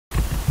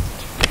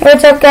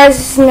What's up, guys?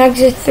 This is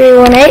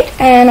Nexus318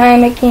 and I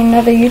am making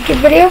another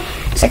YouTube video.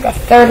 It's like the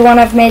third one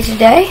I've made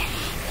today.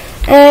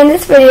 And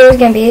this video is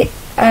going to be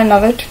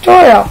another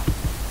tutorial.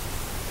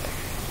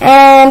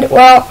 And,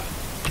 well,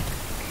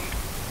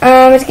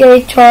 it's going to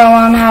be a tutorial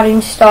on how to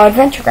install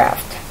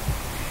adventurecraft.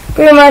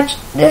 Pretty much,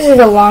 this is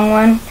a long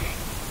one.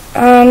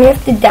 You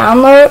have to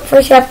download it.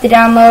 First, you have to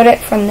download it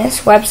from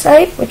this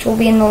website, which will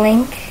be in the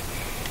link,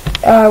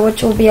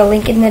 which will be a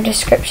link in the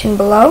description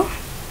below.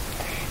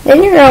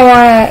 Then you're going to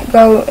want to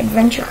go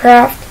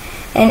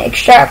adventurecraft and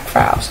extract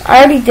files. I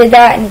already did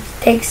that and it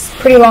takes a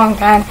pretty long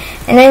time.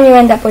 And then you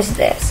end up with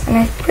this. And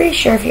I'm pretty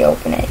sure if you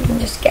open it, you can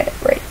just get it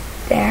right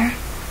there.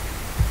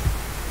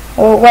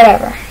 Or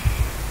whatever.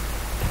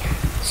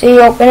 So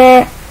you open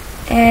it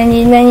and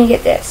then you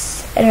get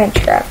this,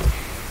 adventurecraft.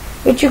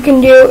 What you can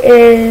do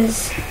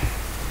is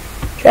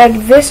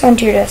drag this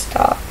onto your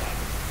desktop.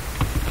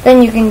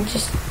 Then you can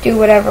just do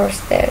whatever is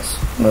there.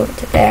 Move it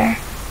to there.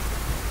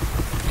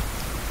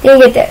 Then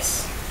you get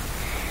this.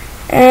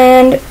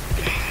 And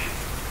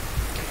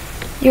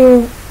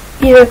you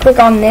either click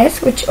on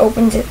this, which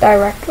opens it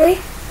directly,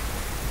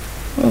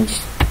 and you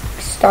just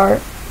start.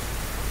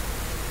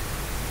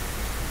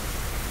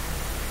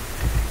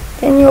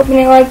 Then you open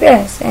it like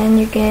this, and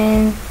you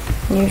can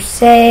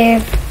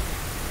save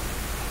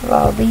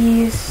all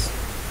these.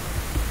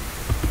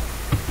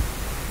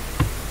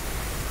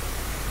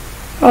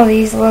 All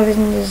these loaded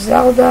into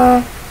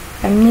Zelda,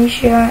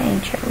 Amnesia,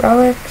 Ancient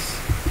Relics.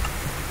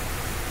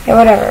 Yeah,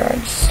 whatever. I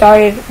just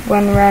started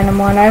one random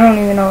one. I don't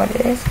even know what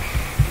it is.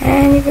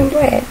 And you can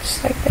play it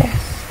just like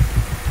this.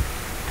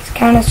 It's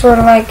kind of sort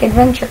of like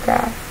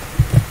adventurecraft.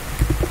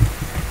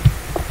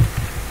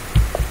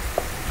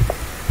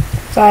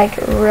 It's like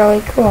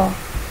really cool.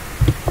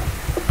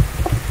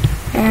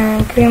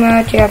 And pretty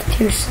much you have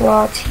 2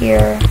 slots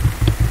here.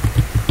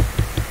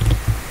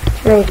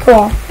 It's really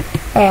cool.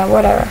 Oh yeah,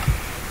 whatever.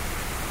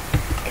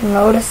 You can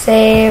load a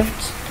save.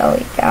 Just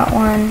delete that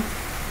one.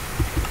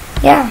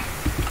 Yeah.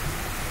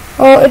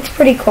 Well, it's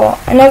pretty cool.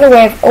 Another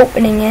way of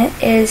opening it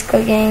is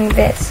clicking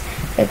this,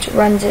 which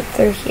runs it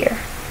through here.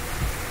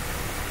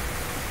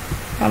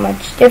 Not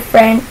much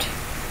different.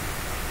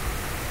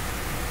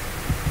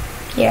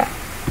 Yeah.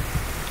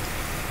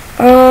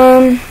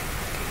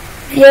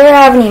 If you ever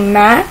have any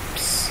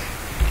maps,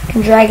 you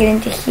can drag it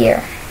into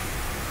here.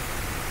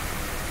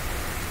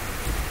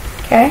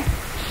 Okay?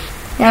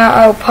 Now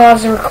I'll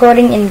pause the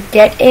recording and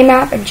get a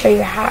map and show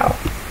you how.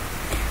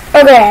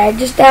 Okay, I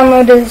just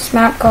downloaded this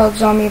map called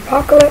Zombie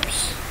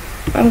Apocalypse.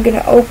 I'm going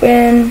to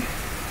open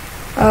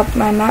up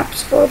my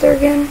maps folder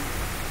again.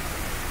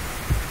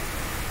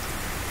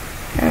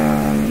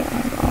 And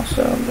I'm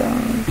also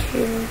going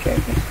to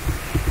drag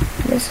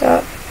this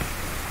up.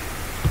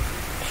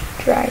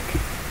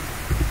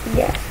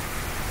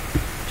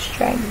 Just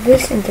drag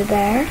this into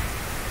there.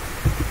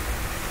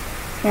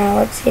 Now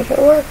let's see if it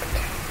worked.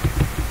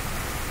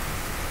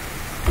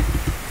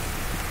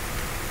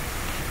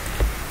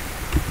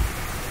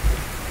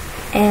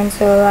 And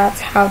so that's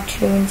how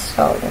to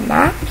install the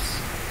maps.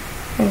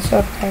 And so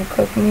if I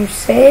click new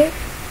save,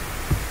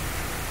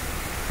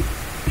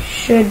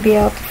 should be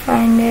able to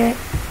find it.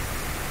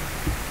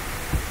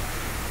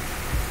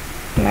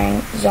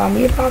 My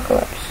Zombie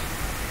Apocalypse.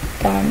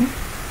 Done.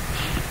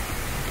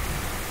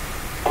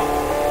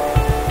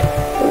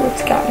 Ooh,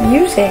 it's got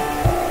music.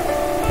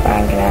 But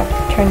I'm gonna have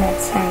to turn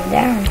that sound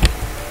down.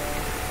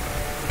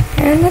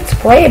 And let's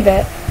play a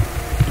bit.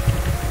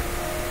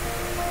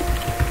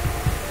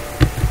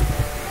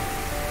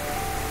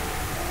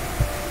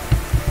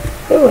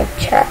 Ooh, a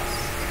chest.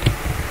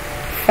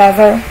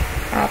 Feather,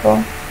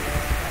 apple,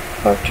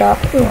 pork chop,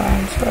 ooh,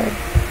 iron sword.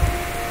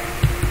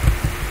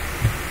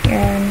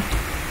 And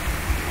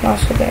I'm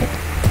also going to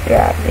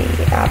grab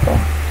the apple.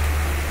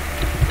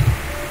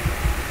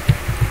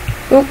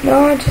 Oop,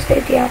 no, I just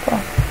ate the apple.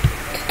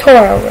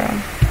 Tutorial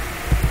room.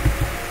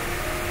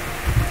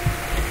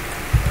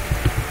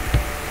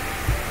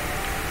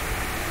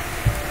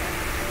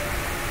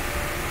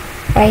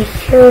 I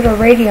heard a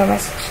radio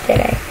message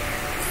today.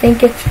 I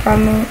think it's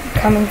coming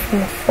from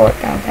the fort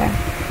downtown.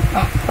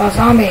 Oh,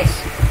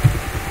 zombies.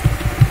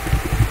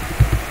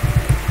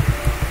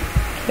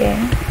 Okay.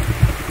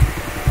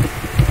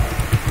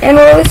 And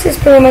well, this is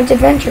pretty much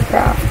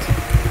adventurecraft.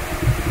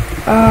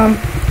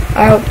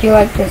 I hope you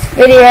like this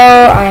video.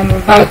 I'm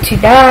about to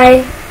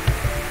die.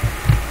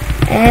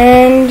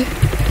 And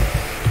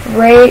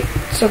rate,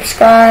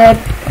 subscribe,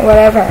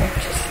 whatever.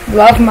 Just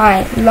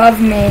love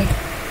me.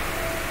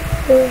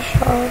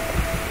 Shop.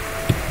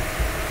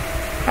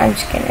 I'm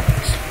just gonna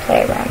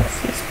play around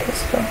with these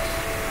pistols.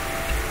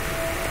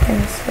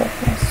 And select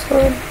my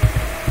sword.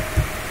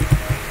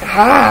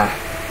 Aha!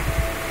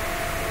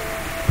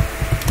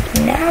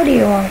 Now do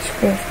you want to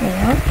screw with me,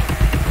 huh?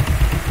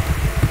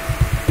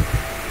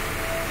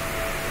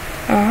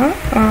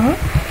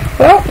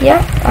 Well,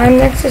 yeah, I'm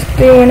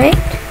Nexus318,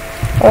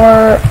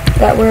 or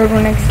that weird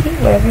one XZ,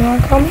 whatever you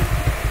want to call me.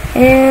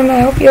 And I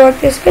hope you like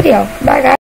this video. Bye, guys.